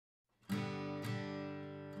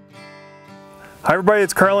Hi everybody,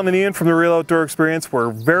 it's Carlin and Ian from the Real Outdoor Experience. We're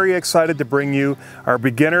very excited to bring you our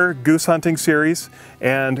beginner goose hunting series.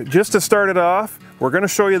 And just to start it off, we're going to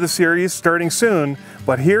show you the series starting soon,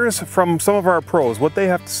 but here's from some of our pros what they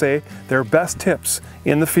have to say, their best tips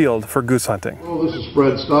in the field for goose hunting. Well, this is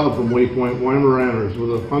Staub from Waypoint, Weimaraners,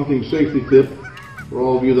 with a hunting safety tip for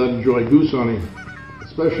all of you that enjoy goose hunting,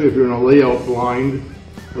 especially if you're in a layout blind,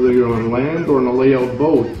 whether you're on land or in a layout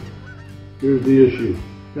boat. Here's the issue.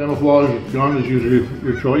 Camouflage gun is usually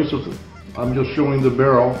your choice. I'm just showing the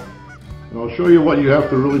barrel. And I'll show you what you have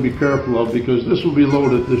to really be careful of, because this will be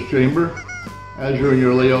loaded, this chamber, as you're in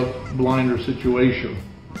your layout blinder situation.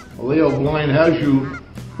 A layout blind has you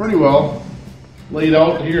pretty well laid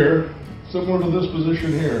out here, similar to this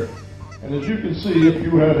position here. And as you can see, if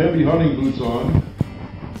you have heavy hunting boots on,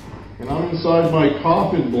 and I'm inside my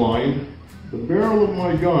coffin blind, the barrel of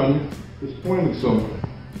my gun is pointing somewhere.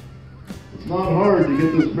 It's not hard to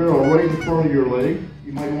get this barrel right in front of your leg.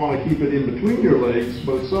 You might want to keep it in between your legs,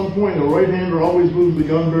 but at some point a right-hander always moves the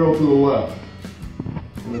gun barrel to the left.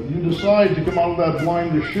 And if you decide to come out of that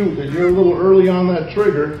blind to shoot and you're a little early on that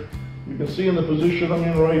trigger, you can see in the position I'm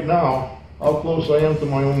in right now how close I am to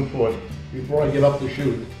my own foot before I get up to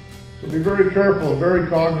shoot. So be very careful and very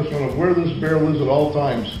cognizant of where this barrel is at all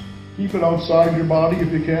times. Keep it outside your body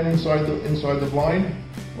if you can, inside the blind,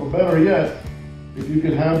 or better yet, if you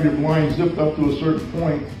can have your blind zipped up to a certain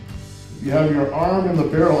point, you have your arm and the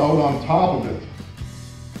barrel out on top of it,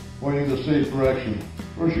 pointing the safe direction.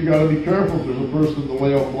 First, you got to be careful if there's a person in the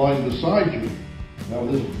layout blind beside you. Now,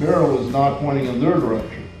 this barrel is not pointing in their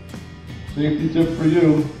direction. Safety tip for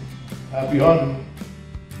you. Happy hunting.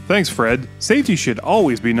 Thanks, Fred. Safety should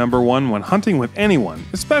always be number one when hunting with anyone,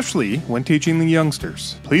 especially when teaching the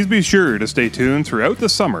youngsters. Please be sure to stay tuned throughout the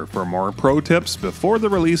summer for more pro tips before the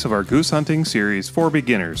release of our goose hunting series for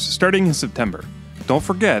beginners starting in September. Don't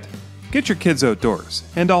forget, get your kids outdoors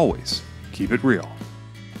and always keep it real.